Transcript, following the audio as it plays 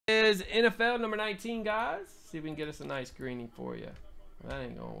is NFL number 19, guys. See if we can get us a nice greenie for you. That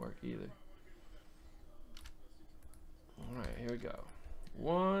ain't gonna work either. All right, here we go.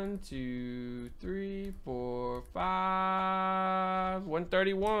 1, 2, 3, 4, 5.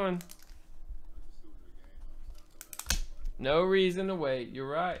 131. No reason to wait. You're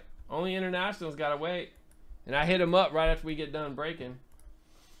right. Only internationals gotta wait. And I hit them up right after we get done breaking.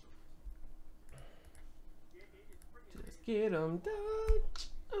 Just get them done.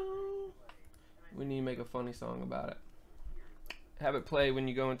 Oh. We need to make a funny song about it. Have it play when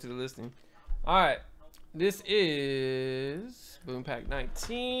you go into the listing. All right. This is Boom Pack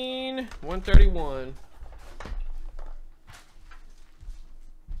 19, 131.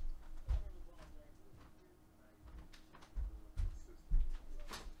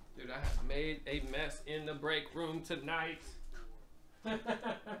 Dude, I have made a mess in the break room tonight.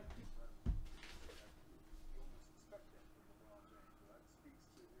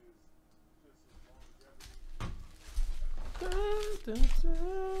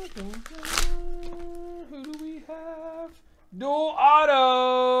 Who do we have? Dual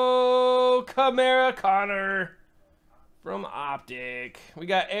auto Camara Connor from Optic. We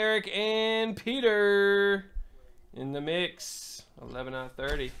got Eric and Peter in the mix. 11 out of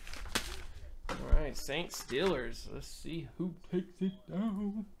 30. All right, Saints Steelers. Let's see who takes it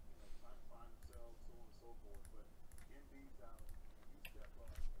down.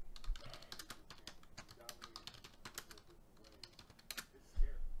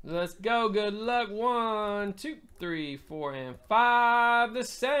 Let's go. Good luck. 1, 2, 3, 4, and 5. The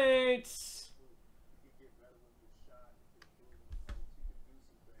Saints.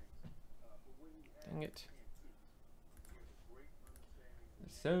 Dang it.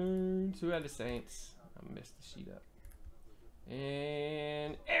 The Saints. Who had the Saints? I messed the sheet up.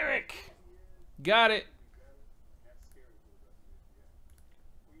 And Eric. Got it.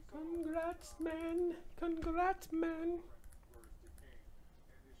 Congrats, man. Congrats, man.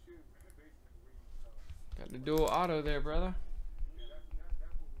 Got the dual auto there, brother.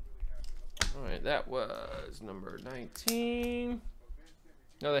 All right, that was number 19.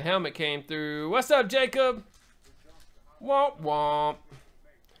 Another helmet came through. What's up, Jacob? Womp womp.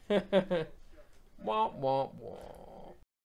 Womp womp womp.